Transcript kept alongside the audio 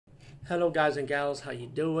Hello, guys and gals. How you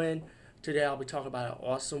doing? Today I'll be talking about an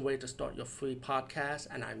awesome way to start your free podcast,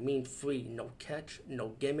 and I mean free. No catch, no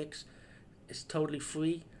gimmicks. It's totally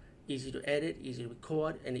free, easy to edit, easy to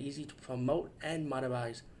record, and easy to promote and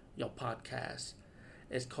monetize your podcast.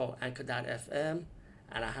 It's called Anchor.fm,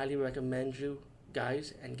 and I highly recommend you,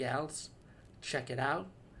 guys and gals, check it out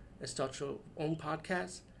and start your own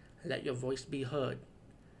podcast and let your voice be heard.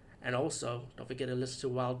 And also, don't forget to listen to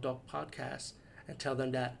Wild Dog Podcast and tell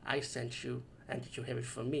them that I sent you and that you hear it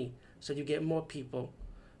from me. So you get more people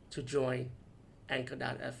to join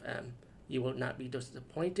Anchor.fm. You will not be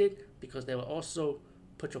disappointed because they will also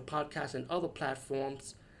put your podcast in other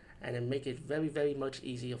platforms and then make it very, very much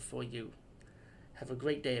easier for you. Have a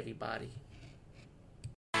great day, everybody.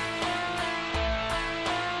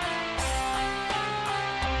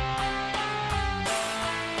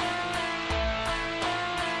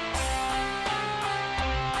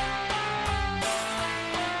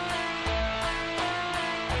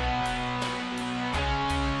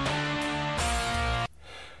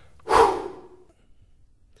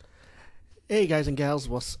 Hey guys and gals,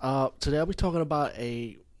 what's up? Today I'll be talking about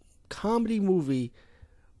a comedy movie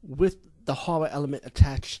with the horror element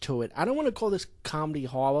attached to it. I don't want to call this comedy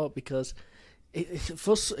horror because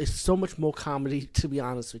it's so much more comedy, to be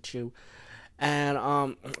honest with you. And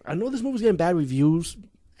I know this movie's getting bad reviews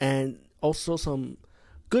and also some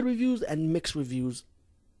good reviews and mixed reviews.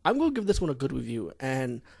 I'm going to give this one a good review,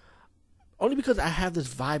 and only because I have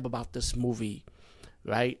this vibe about this movie,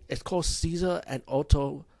 right? It's called Caesar and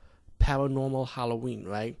Otto Paranormal Halloween,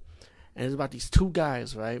 right? And it's about these two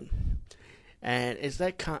guys, right? And it's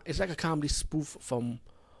like a comedy spoof from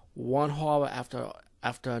one horror after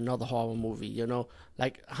another horror movie, you know,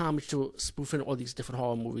 like homage to spoofing all these different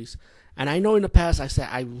horror movies. And I know in the past I said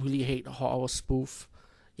I really hate horror spoof,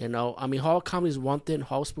 you know. I mean, horror comedy is one thing,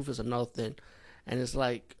 horror spoof is another thing, and it's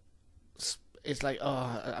like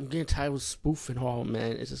I'm getting tired of spoofing horror,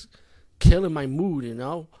 man. It's just killing my mood, you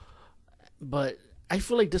know. But I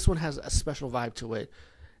feel like this one has a special vibe to it.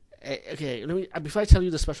 Okay, before I tell you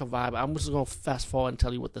the special vibe, I'm just gonna fast forward and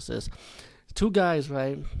tell you what this is. Two guys,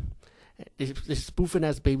 right? They're spoofing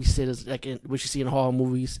as babysitters, which you see in horror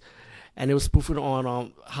movies, and it was spoofing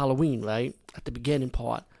on Halloween, right? At the beginning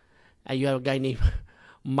part, and you have a guy named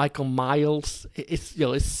Michael Myers.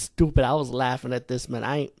 It's stupid. I was laughing at this,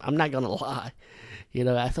 man. I'm not gonna lie. You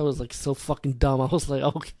know, I thought it was like so fucking dumb. I was like,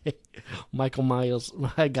 okay, Michael Myers,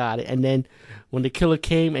 I got it. And then when the killer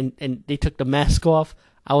came and they took the mask off,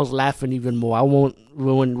 I was laughing even more. I won't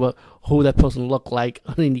ruin who that person looked like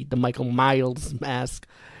underneath the Michael Myers mask.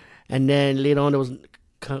 And then later on, it was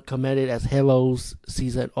committed as heroes,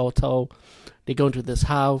 Caesar and Otto. They go into this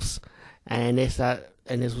house, and this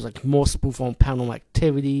was like more spoof on Paranormal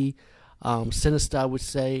Activity, sinister, I would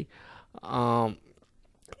say.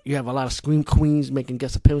 You have a lot of scream queens making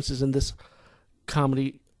guest appearances in this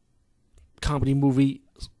comedy movie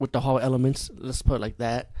with the horror elements. Let's put it like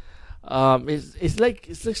that. Is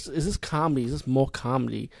this comedy? Is this more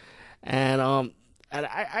comedy? And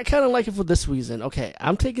I kind of like it for this reason. Okay,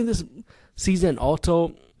 I'm taking this season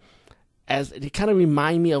Otto as they kind of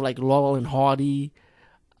remind me of like Laurel and Hardy,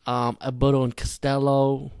 Alberto and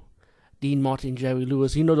Costello, Dean Martin, Jerry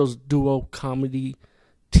Lewis. You know those duo comedy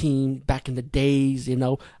team back in the days, you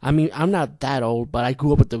know. I mean, I'm not that old, but I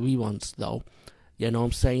grew up with the reruns, though. You know what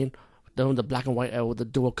I'm saying? The black and white era with the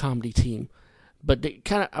dual comedy team. But they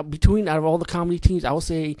kind of, out of all the comedy teams, I would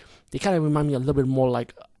say they kind of remind me a little bit more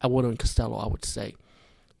like Alberto and Costello, I would say.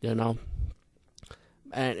 You know?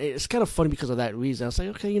 And it's kind of funny because of that reason. I was like,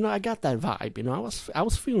 okay, you know, I got that vibe. You know, I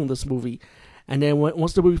was feeling this movie. And then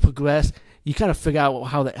once the movie progressed, you kind of figure out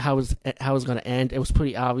how it's going to end. It was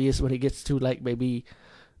pretty obvious when it gets to like maybe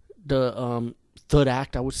the third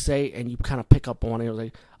act, I would say, and you kind of pick up on it. It was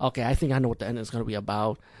like, okay, I think I know what the end is going to be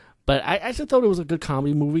about. But I just thought it was a good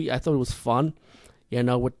comedy movie. I thought it was fun, you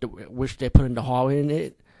know, which they put in the horror in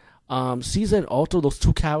it. Caesar and Otto, those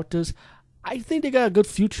two characters, I think they got a good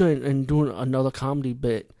future in doing another comedy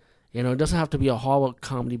bit. You know, it doesn't have to be a horror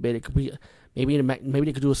comedy bit. It could be maybe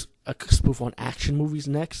they could do a spoof on action movies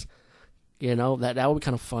next. You know, that would be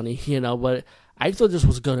kind of funny. You know, but I thought this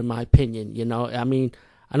was good in my opinion. You know, I mean,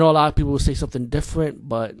 I know a lot of people will say something different,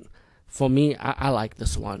 but for me, I like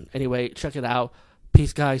this one. Anyway, check it out.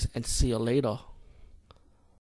 Peace, guys, and see you later.